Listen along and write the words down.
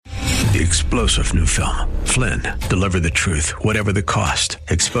The explosive new film, Flynn, deliver the truth, whatever the cost,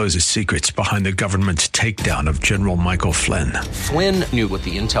 exposes secrets behind the government's takedown of General Michael Flynn. Flynn knew what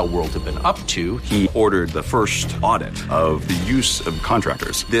the intel world had been up to. He ordered the first audit of the use of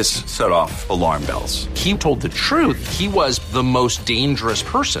contractors. This set off alarm bells. He told the truth. He was the most dangerous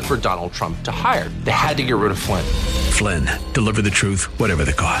person for Donald Trump to hire. They had to get rid of Flynn. Flynn, deliver the truth, whatever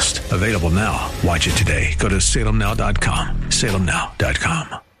the cost. Available now. Watch it today. Go to salemnow.com.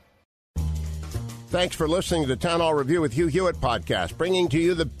 salemnow.com. Thanks for listening to the Town Hall Review with Hugh Hewitt podcast, bringing to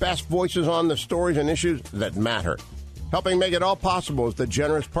you the best voices on the stories and issues that matter. Helping make it all possible is the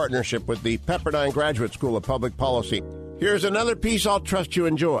generous partnership with the Pepperdine Graduate School of Public Policy. Here's another piece I'll trust you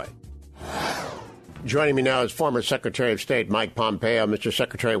enjoy. Joining me now is former Secretary of State Mike Pompeo. Mr.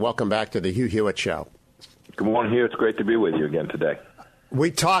 Secretary, welcome back to the Hugh Hewitt Show. Good morning, Hugh. It's great to be with you again today. We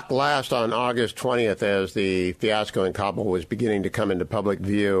talked last on August 20th as the fiasco in Kabul was beginning to come into public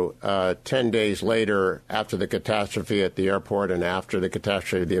view. 10 days later, after the catastrophe at the airport and after the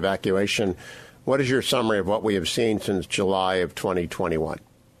catastrophe of the evacuation, what is your summary of what we have seen since July of 2021?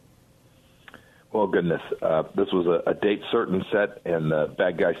 Well, goodness, this was a date certain set, and the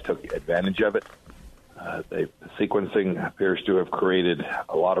bad guys took advantage of it. The sequencing appears to have created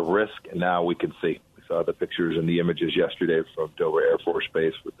a lot of risk, and now we can see. The pictures and the images yesterday from Dover Air Force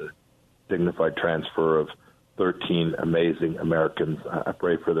Base with the dignified transfer of 13 amazing Americans. I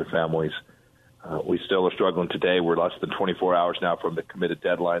pray for their families. We still are struggling today. We're less than 24 hours now from the committed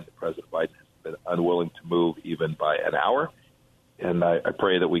deadline. President Biden has been unwilling to move even by an hour. And I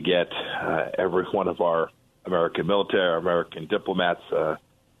pray that we get every one of our American military, our American diplomats,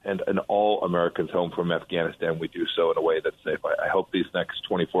 and all Americans home from Afghanistan. We do so in a way that's safe. I hope these next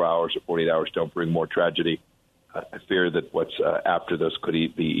 24 hours or 48 hours don't bring more tragedy. I fear that what's after this could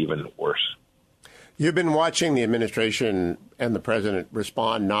be even worse. You've been watching the administration and the president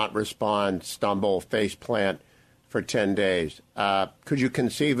respond, not respond, stumble, face plant for 10 days. Could you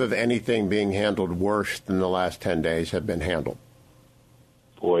conceive of anything being handled worse than the last 10 days have been handled?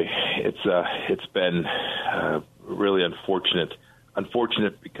 Boy, it's been really unfortunate.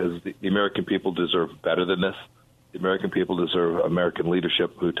 Unfortunate because the American people deserve better than this. The American people deserve American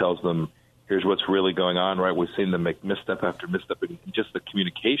leadership who tells them, here's what's really going on, right? We've seen them make misstep after misstep in just the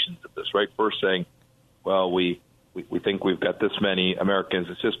communications of this, right? First saying, well, we think we've got this many Americans.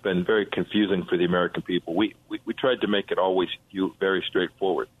 It's just been very confusing for the American people. We tried to make it always very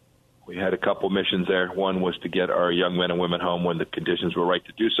straightforward. We had a couple missions there. One was to get our young men and women home when the conditions were right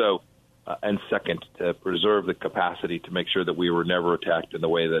to do so. And second, to preserve the capacity to make sure that we were never attacked in the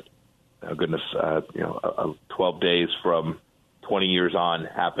way that, 12 days from 20 years on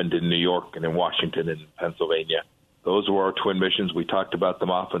happened in New York and in Washington and Pennsylvania. Those were our twin missions. We talked about them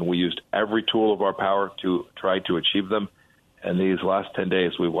often. We used every tool of our power to try to achieve them. And these last 10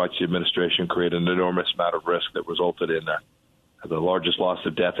 days, we watched the administration create an enormous amount of risk that resulted in the largest loss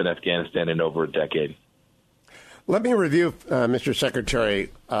of death in Afghanistan in over a decade. Let me review, Mr. Secretary,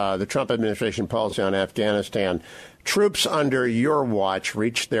 the Trump administration policy on Afghanistan. Troops under your watch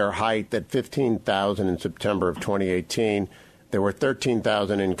reached their height at 15,000 in September of 2018. There were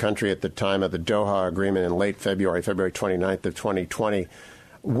 13,000 in country at the time of the Doha Agreement in late February 29th of 2020.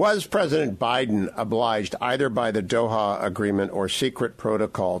 Was President Biden obliged either by the Doha Agreement or secret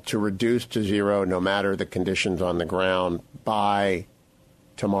protocol to reduce to zero, no matter the conditions on the ground, by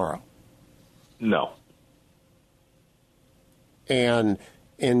tomorrow? No. And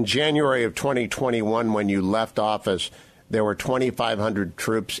in January of 2021, when you left office, there were 2,500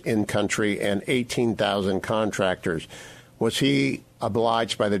 troops in country and 18,000 contractors. Was he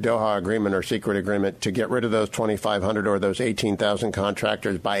obliged by the Doha Agreement or secret agreement to get rid of those 2,500 or those 18,000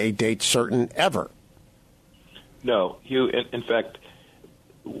 contractors by a date certain ever? No, Hugh. In fact,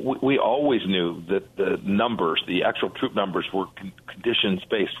 we always knew that the numbers, the actual troop numbers, were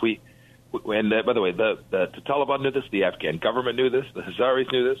conditions-based. And by the way, the Taliban knew this, the Afghan government knew this, the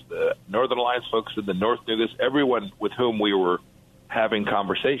Hazaris knew this, the Northern Alliance folks in the North knew this. Everyone with whom we were having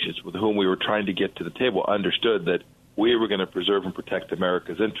conversations, with whom we were trying to get to the table, understood that we were going to preserve and protect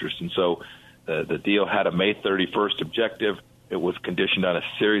America's interests. And so the deal had a May 31st objective. It was conditioned on a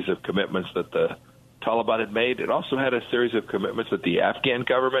series of commitments that the Taliban had made. It also had a series of commitments that the Afghan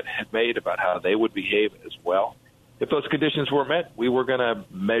government had made about how they would behave as well. If those conditions were met, we were going to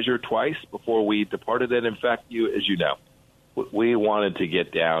measure twice before we departed. And in fact, as you know, we wanted to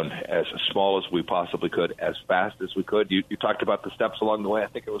get down as small as we possibly could, as fast as we could. You talked about the steps along the way. I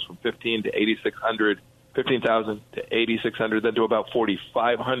think it was from 15,000 to 8,600, then to about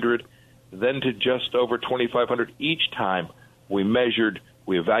 4,500, then to just over 2,500. Each time we measured,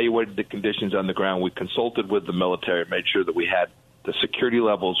 we evaluated the conditions on the ground, we consulted with the military, made sure that we had the security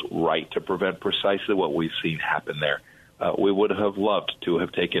levels right to prevent precisely what we've seen happen there. We would have loved to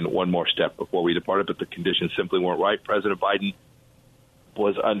have taken one more step before we departed, but the conditions simply weren't right. President Biden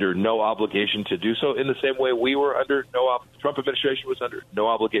was under no obligation to do so in the same way we were under the Trump administration was under no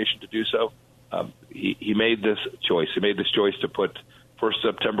obligation to do so. He made this choice. He made this choice to put first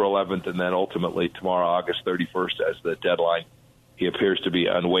September 11th and then ultimately tomorrow, August 31st, as the deadline. He appears to be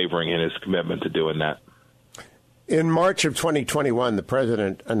unwavering in his commitment to doing that. In March of 2021, the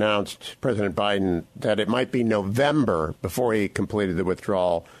president announced, President Biden, that it might be November before he completed the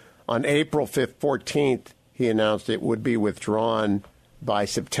withdrawal. On April 14th, he announced it would be withdrawn by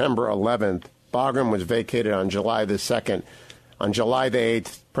September 11th. Bagram was vacated on July the 2nd. On July the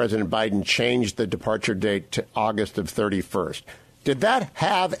 8th, President Biden changed the departure date to August of 31st. Did that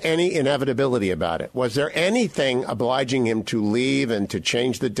have any inevitability about it? Was there anything obliging him to leave and to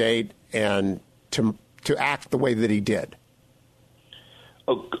change the date and to act the way that he did?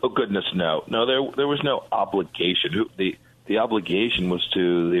 Oh goodness, no. No, there was no obligation. The obligation was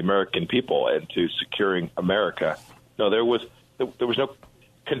to the American people and to securing America. No, there was no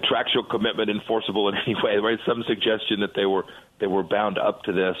contractual commitment enforceable in any way. Right? Some suggestion that they were bound up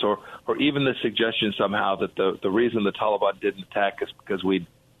to this, or even the suggestion somehow that the reason the Taliban didn't attack is because we'd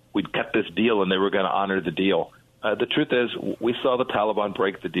cut this deal and they were going to honor the deal. The truth is, we saw the Taliban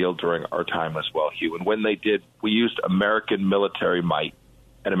break the deal during our time as well, Hugh. And when they did, we used American military might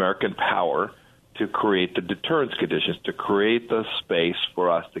and American power to create the deterrence conditions, to create the space for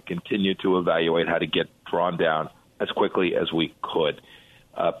us to continue to evaluate how to get drawn down as quickly as we could.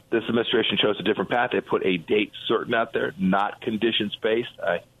 This administration chose a different path. They put a date certain out there, not conditions-based.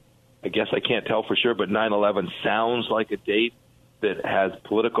 I guess I can't tell for sure, but 9/11 sounds like a date that has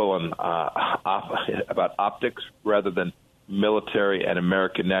political and about optics rather than military and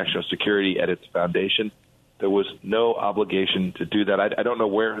American national security at its foundation. There was no obligation to do that. I don't know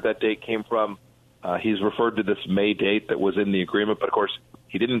where that date came from. He's referred to this May date that was in the agreement, but of course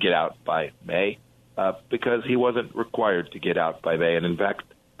he didn't get out by May because he wasn't required to get out by May. And in fact,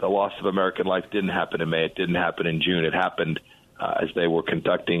 the loss of American life didn't happen in May. It didn't happen in June. It happened as they were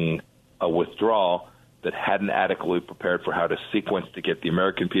conducting a withdrawal that hadn't adequately prepared for how to sequence to get the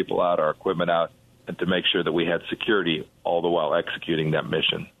American people out, our equipment out, and to make sure that we had security all the while executing that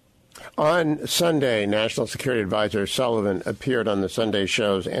mission. On Sunday, National Security Advisor Sullivan appeared on the Sunday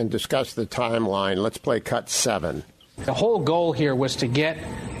shows and discussed the timeline. Let's play cut 7. The whole goal here was to get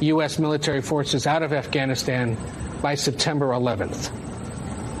U.S. military forces out of Afghanistan by September 11th.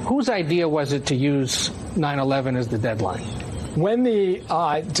 Whose idea was it to use 9/11 as the deadline? When the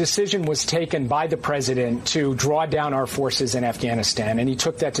decision was taken by the president to draw down our forces in Afghanistan, and he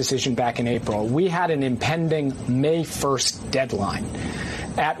took that decision back in April, we had an impending May 1st deadline,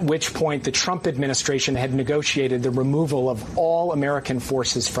 at which point the Trump administration had negotiated the removal of all American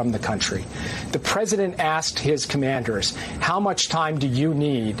forces from the country. The president asked his commanders, how much time do you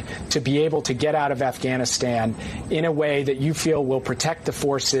need to be able to get out of Afghanistan in a way that you feel will protect the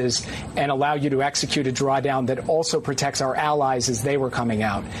forces and allow you to execute a drawdown that also protects our allies as they were coming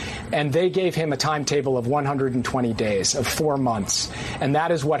out? And they gave him a timetable of 120 days, of 4 months. And that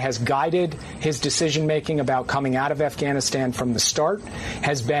is what has guided his decision-making about coming out of Afghanistan from the start,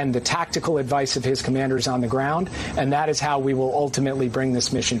 has been the tactical advice of his commanders on the ground, and that is how we will ultimately bring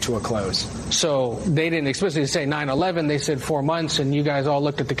this mission to a close. So they didn't explicitly say 9/11, they said 4 months, and you guys all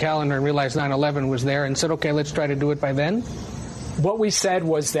looked at the calendar and realized 9/11 was there and said, okay, let's try to do it by then? What we said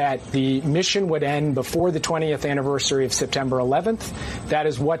was that the mission would end before the 20th anniversary of September 11th. That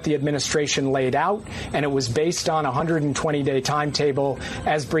is what the administration laid out, and it was based on a 120-day timetable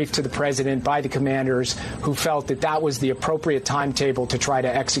as briefed to the president by the commanders, who felt that that was the appropriate timetable to try to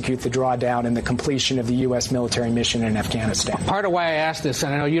execute the drawdown and the completion of the U.S. military mission in Afghanistan. Part of why I asked this,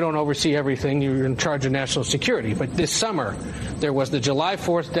 and I know you don't oversee everything, you're in charge of national security, but this summer there was the July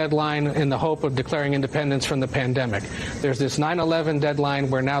 4th deadline in the hope of declaring independence from the pandemic. There's this 9/11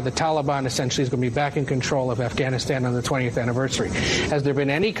 deadline where now the Taliban essentially is going to be back in control of Afghanistan on the 20th anniversary. Has there been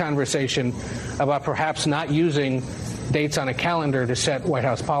any conversation about perhaps not using dates on a calendar to set White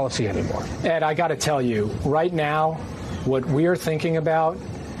House policy anymore? Ed, I got to tell you, right now, what we are thinking about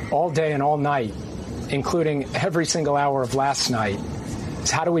all day and all night, including every single hour of last night, is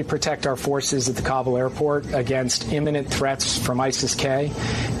how do we protect our forces at the Kabul airport against imminent threats from ISIS-K,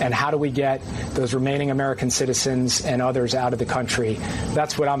 and how do we get those remaining American citizens and others out of the country?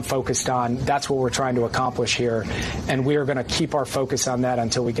 That's what I'm focused on. That's what we're trying to accomplish here, and we are going to keep our focus on that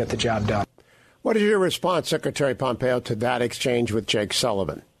until we get the job done. What is your response, Secretary Pompeo, to that exchange with Jake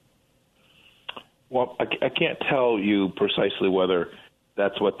Sullivan? Well, I can't tell you precisely whether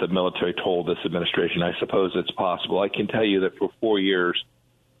That's what the military told this administration. I suppose it's possible. I can tell you that for 4 years,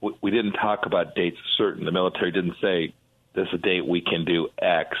 we didn't talk about dates certain. The military didn't say, this is a date we can do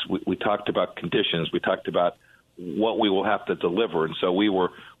X. We talked about conditions. We talked about what we will have to deliver. And so we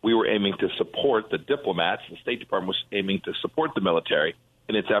were aiming to support the diplomats. The State Department was aiming to support the military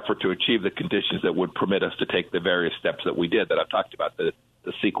in its effort to achieve the conditions that would permit us to take the various steps that we did, that I've talked about, the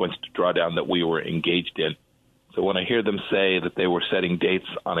sequenced drawdown that we were engaged in. So when I hear them say that they were setting dates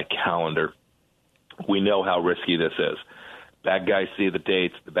on a calendar, we know how risky this is. Bad guys see the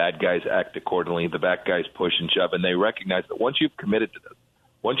dates, the bad guys act accordingly, the bad guys push and shove, and they recognize that once you've committed to this,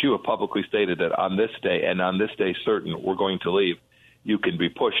 once you have publicly stated that on this day and on this day certain we're going to leave, you can be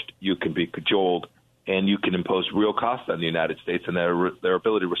pushed, you can be cajoled, and you can impose real costs on the United States, and their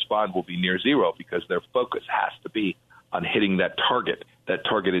ability to respond will be near zero because their focus has to be on hitting that target, that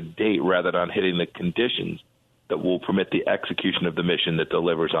targeted date, rather than on hitting the conditions that will permit the execution of the mission that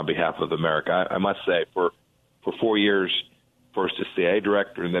delivers on behalf of America. I must say, for 4 years, first as CIA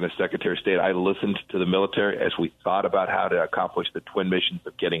director and then as Secretary of State, I listened to the military as we thought about how to accomplish the twin missions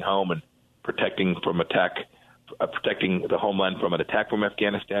of getting home and protecting the homeland from an attack from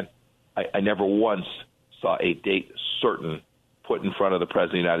Afghanistan. I never once saw a date certain put in front of the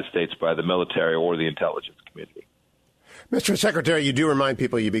President of the United States by the military or the intelligence community. Mr. Secretary, you do remind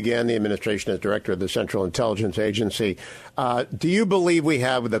people you began the administration as director of the Central Intelligence Agency. Do you believe we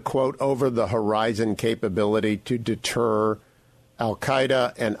have the, quote, over-the-horizon capability to deter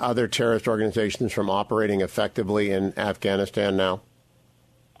al-Qaeda and other terrorist organizations from operating effectively in Afghanistan now?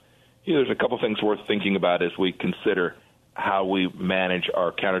 Yeah, there's a couple things worth thinking about as we consider how we manage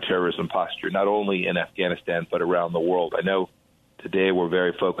our counterterrorism posture, not only in Afghanistan but around the world. I know today we're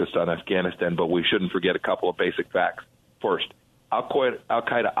very focused on Afghanistan, but we shouldn't forget a couple of basic facts. First,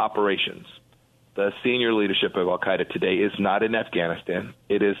 al-Qaeda operations. The senior leadership of al-Qaeda today is not in Afghanistan.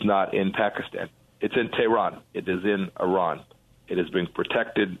 It is not in Pakistan. It's in Tehran. It is in Iran. It is being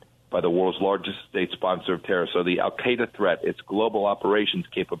protected by the world's largest state sponsor of terror. So the al-Qaeda threat, its global operations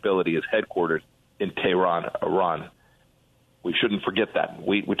capability, is headquartered in Tehran, Iran. We shouldn't forget that.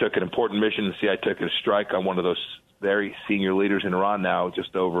 We took an important mission. The CIA took a strike on one of those very senior leaders in Iran now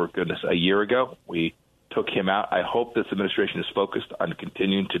just over, a year ago. We took him out. I hope this administration is focused on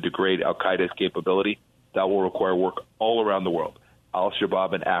continuing to degrade al-Qaeda's capability. That will require work all around the world.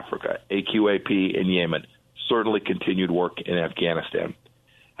 Al-Shabaab in Africa, AQAP in Yemen, certainly continued work in Afghanistan.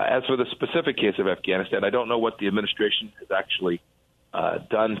 As for the specific case of Afghanistan, I don't know what the administration has actually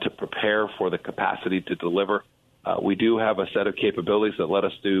done to prepare for the capacity to deliver. We do have a set of capabilities that let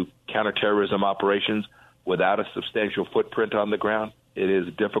us do counterterrorism operations without a substantial footprint on the ground. It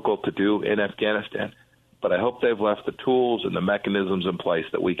is difficult to do in Afghanistan, but I hope they've left the tools and the mechanisms in place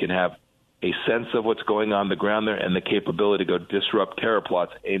that we can have a sense of what's going on the ground there and the capability to go disrupt terror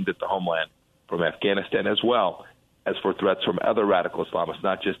plots aimed at the homeland from Afghanistan, as well as for threats from other radical Islamists,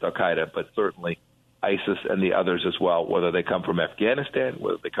 not just al-Qaeda, but certainly ISIS and the others as well, whether they come from Afghanistan,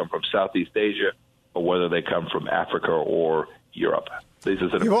 whether they come from Southeast Asia, or whether they come from Africa or Europe. This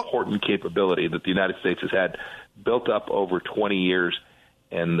is an important capability that the United States has had built up over 20 years,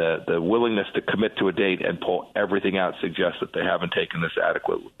 and the willingness to commit to a date and pull everything out suggests that they haven't taken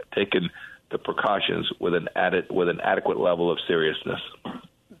the precautions with an adequate level of seriousness.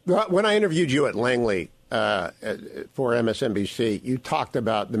 When I interviewed you at Langley for MSNBC, you talked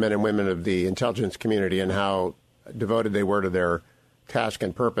about the men and women of the intelligence community and how devoted they were to their task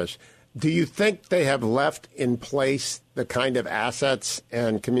and purpose. Do you think they have left in place the kind of assets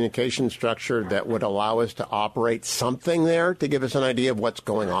and communication structure that would allow us to operate something there to give us an idea of what's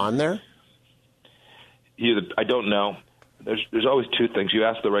going on there? I don't know. There's always two things. You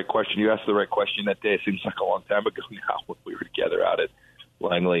asked the right question. You asked the right question that day. It seems like a long time ago now when we were together out at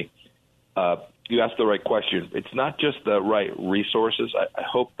Langley. You asked the right question. It's not just the right resources. I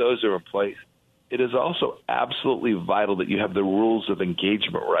hope those are in place. It is also absolutely vital that you have the rules of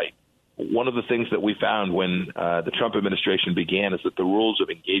engagement right. One of the things that we found when the Trump administration began is that the rules of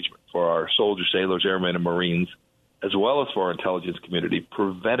engagement for our soldiers, sailors, airmen, and Marines, as well as for our intelligence community,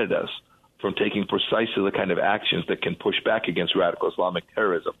 prevented us from taking precisely the kind of actions that can push back against radical Islamic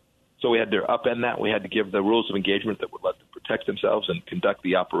terrorism. So we had to upend that. We had to give the rules of engagement that would let them protect themselves and conduct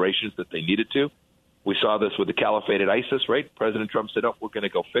the operations that they needed to. We saw this with the caliphate at ISIS, right? President Trump said, we're going to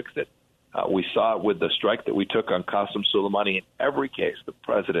go fix it. We saw it with the strike that we took on Qasem Soleimani. In every case, the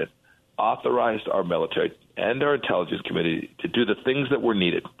president authorized our military and our intelligence committee to do the things that were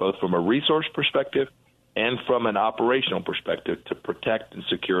needed, both from a resource perspective and from an operational perspective, to protect and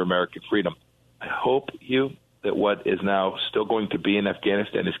secure American freedom. I hope, Hugh, that what is now still going to be in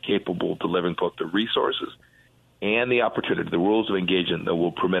Afghanistan is capable of delivering both the resources and the opportunity, the rules of engagement that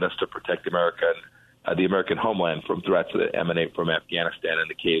will permit us to protect America and the American homeland from threats that emanate from Afghanistan and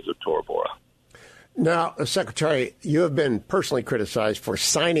the caves of Tora Bora. Now, Secretary, you have been personally criticized for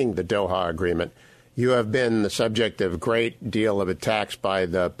signing the Doha Agreement. You have been the subject of a great deal of attacks by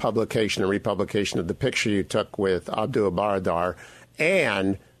the publication and republication of the picture you took with Abdul Baradar,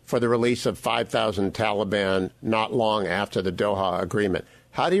 and for the release of 5,000 Taliban not long after the Doha Agreement.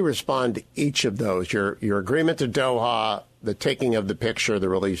 How do you respond to each of those, your agreement to Doha, the taking of the picture, the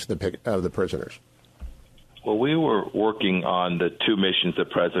release of the prisoners? Well, we were working on the two missions that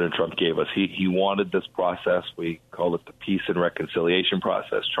President Trump gave us. He wanted this process, we call it the peace and reconciliation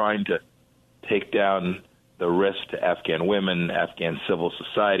process, trying to take down the risk to Afghan women, Afghan civil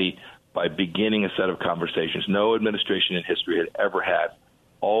society, by beginning a set of conversations no administration in history had ever had.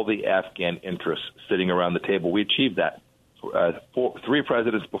 All the Afghan interests sitting around the table. We achieved that. Three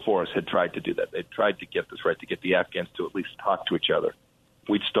presidents before us had tried to do that. They tried to get this right, to get the Afghans to at least talk to each other.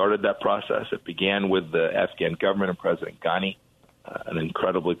 We'd started that process. It began with the Afghan government and President Ghani, an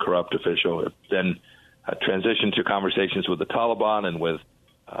incredibly corrupt official. It then transitioned to conversations with the Taliban and with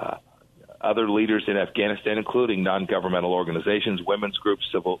other leaders in Afghanistan, including non-governmental organizations, women's groups,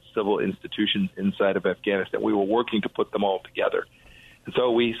 civil institutions inside of Afghanistan. We were working to put them all together. And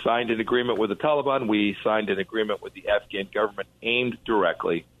so we signed an agreement with the Taliban. We signed an agreement with the Afghan government aimed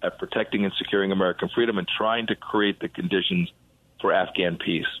directly at protecting and securing American freedom and trying to create the conditions for Afghan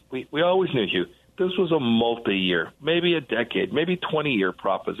peace. We always knew, Hugh, this was a multi-year, maybe a decade, maybe 20-year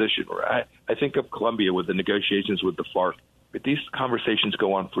proposition. I think of Colombia with the negotiations with the FARC. But these conversations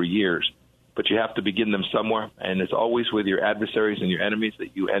go on for years, but you have to begin them somewhere, and it's always with your adversaries and your enemies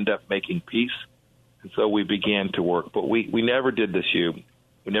that you end up making peace. And so we began to work. But we never did this, Hugh.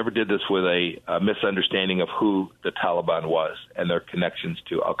 We never did this with a misunderstanding of who the Taliban was and their connections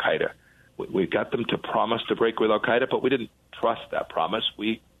to al-Qaeda. We got them to promise to break with al-Qaeda, but we didn't trust that promise.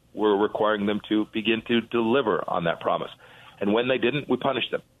 We were requiring them to begin to deliver on that promise. And when they didn't, we punished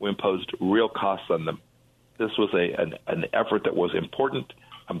them. We imposed real costs on them. This was an effort that was important.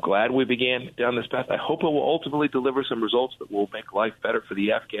 I'm glad we began down this path. I hope it will ultimately deliver some results that will make life better for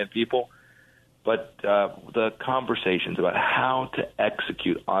the Afghan people. But the conversations about how to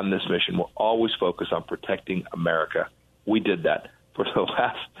execute on this mission will always focus on protecting America. We did that. For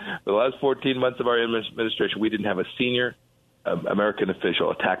the last 14 months of our administration, we didn't have a senior American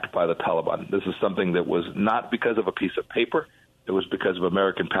official attacked by the Taliban. This is something that was not because of a piece of paper. It was because of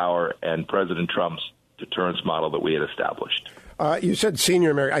American power and President Trump's deterrence model that we had established. You said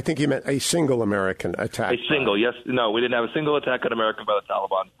senior American. I think you meant a single American attack. A single, yes. No, we didn't have a single attack on America by the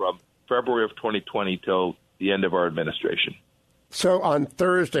Taliban from February of 2020 till the end of our administration. So on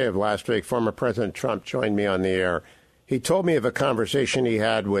Thursday of last week, former President Trump joined me on the air. He told me of a conversation he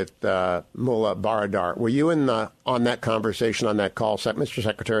had with Mullah Baradar. Were you on that conversation, on that call, Mr.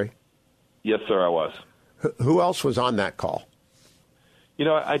 Secretary? Yes, sir, I was. Who else was on that call? You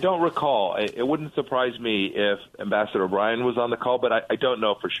know, I don't recall. It wouldn't surprise me if Ambassador O'Brien was on the call, but I don't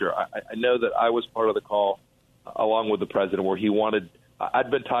know for sure. I know that I was part of the call along with the president where he wanted –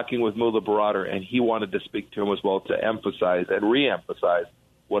 I'd been talking with Mullah Baradar, and he wanted to speak to him as well to emphasize and reemphasize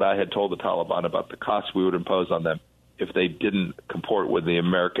what I had told the Taliban about the costs we would impose on them if they didn't comport with the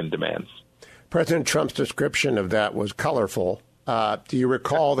American demands. President Trump's description of that was colorful. Do you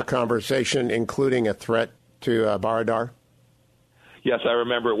recall the conversation including a threat to Baradar? Yes, I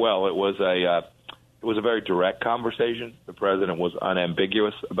remember it well. It was a very direct conversation. The president was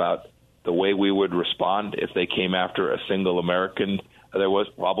unambiguous about the way we would respond if they came after a single American. There was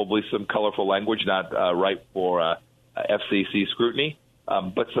probably some colorful language, not ripe for FCC scrutiny.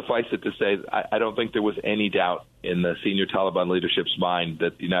 But suffice it to say, I don't think there was any doubt in the senior Taliban leadership's mind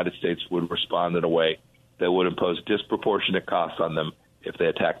that the United States would respond in a way that would impose disproportionate costs on them if they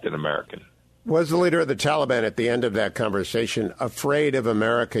attacked an American. Was the leader of the Taliban at the end of that conversation afraid of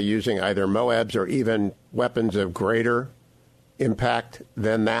America using either MOABs or even weapons of greater impact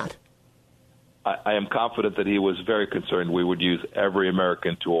than that? I am confident that he was very concerned we would use every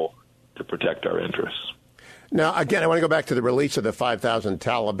American tool to protect our interests. Now, again, I want to go back to the release of the 5,000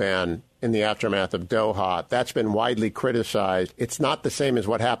 Taliban in the aftermath of Doha. That's been widely criticized. It's not the same as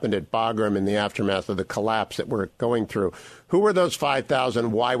what happened at Bagram in the aftermath of the collapse that we're going through. Who were those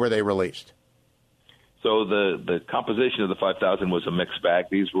 5,000? Why were they released? So the composition of the 5,000 was a mixed bag.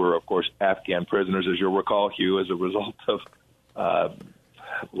 These were, of course, Afghan prisoners, as you'll recall, Hugh, as a result of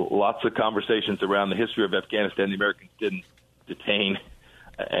lots of conversations around the history of Afghanistan. The Americans didn't detain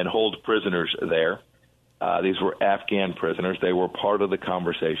and hold prisoners there. These were Afghan prisoners. They were part of the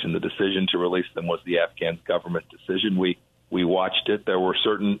conversation. The decision to release them was the Afghan government decision. We watched it. There were a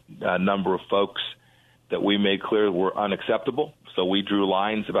certain number of folks that we made clear were unacceptable. So we drew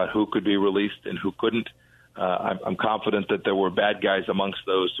lines about who could be released and who couldn't. I'm confident that there were bad guys amongst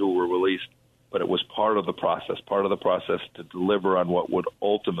those who were released, but it was part of the process to deliver on what would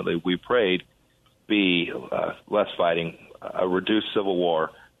ultimately, we prayed, be less fighting, a reduced civil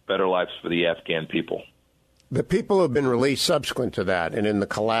war, better lives for the Afghan people. The people who have been released subsequent to that and in the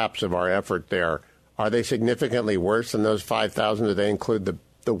collapse of our effort there, are they significantly worse than those 5,000? Do they include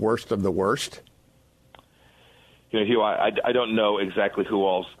the worst of the worst? Hugh, I don't know exactly who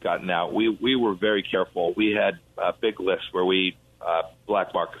all's gotten out. We were very careful. We had a big list where we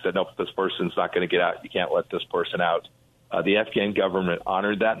black mark said, nope, this person's not going to get out. You can't let this person out. The Afghan government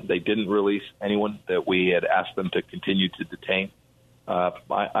honored that. They didn't release anyone that we had asked them to continue to detain.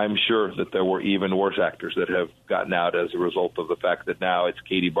 I'm sure that there were even worse actors that have gotten out as a result of the fact that now it's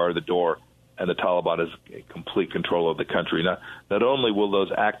Katie bar the door and the Taliban has complete control of the country. Not only will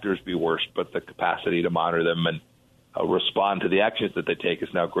those actors be worse, but the capacity to monitor them and respond to the actions that they take is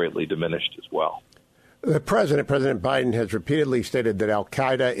now greatly diminished as well. The President Biden, has repeatedly stated that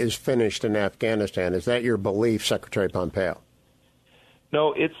al-Qaeda is finished in Afghanistan. Is that your belief, Secretary Pompeo?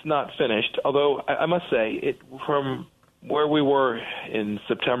 No, it's not finished, although I must say, from where we were in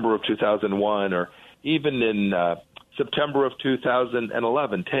September of 2001 or even in September of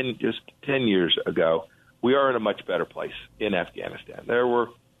 2011, 10 years ago, we are in a much better place in Afghanistan.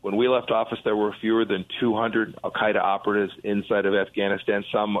 When we left office, there were fewer than 200 al-Qaeda operatives inside of Afghanistan,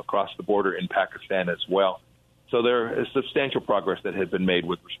 some across the border in Pakistan as well. So there is substantial progress that had been made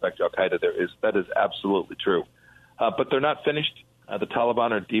with respect to al-Qaeda. That is absolutely true. But they're not finished. The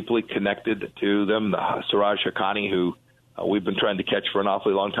Taliban are deeply connected to them. The Siraj Haqqani, who we've been trying to catch for an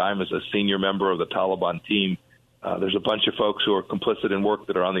awfully long time, is a senior member of the Taliban team. There's a bunch of folks who are complicit in work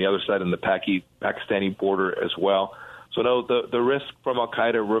that are on the other side in the Pakistani border as well. So, no, the risk from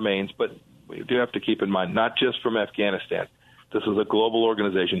al-Qaeda remains, but we do have to keep in mind, not just from Afghanistan. This is a global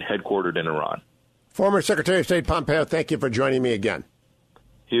organization headquartered in Iran. Former Secretary of State Pompeo, thank you for joining me again.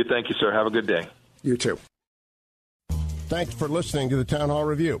 Hugh, thank you, sir. Have a good day. You too. Thanks for listening to the Town Hall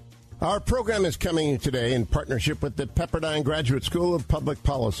Review. Our program is coming today in partnership with the Pepperdine Graduate School of Public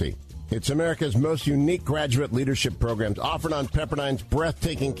Policy. It's America's most unique graduate leadership programs offered on Pepperdine's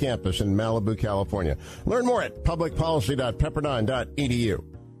breathtaking campus in Malibu, California. Learn more at publicpolicy.pepperdine.edu.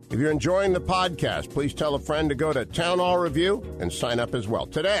 If you're enjoying the podcast, please tell a friend to go to Town Hall Review and sign up as well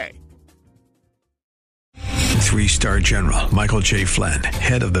today. 3-star General Michael J. Flynn,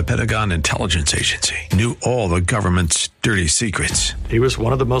 head of the Pentagon Intelligence Agency, knew all the government's dirty secrets. He was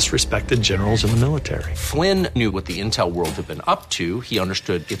one of the most respected generals in the military. Flynn knew what the intel world had been up to. He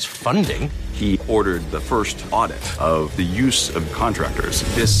understood its funding. He ordered the first audit of the use of contractors.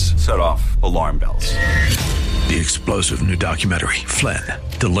 This set off alarm bells. The explosive new documentary, Flynn,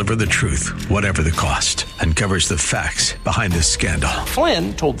 Deliver the Truth, Whatever the Cost, uncovers the facts behind this scandal.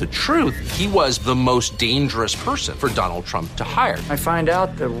 Flynn told the truth. He was the most dangerous person for Donald Trump to hire. I find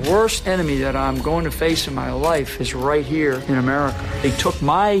out the worst enemy that I'm going to face in my life is right here in America. They took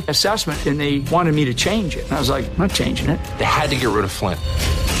my assessment and they wanted me to change it. And I was like, I'm not changing it. They had to get rid of Flynn.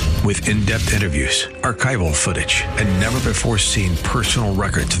 With in-depth interviews, archival footage, and never-before-seen personal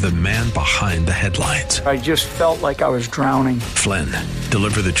records of the man behind the headlines. I just felt like I was drowning. Flynn,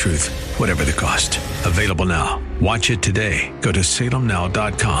 Deliver the Truth, Whatever the Cost. Available now. Watch it today. Go to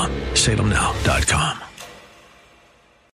salemnow.com. salemnow.com.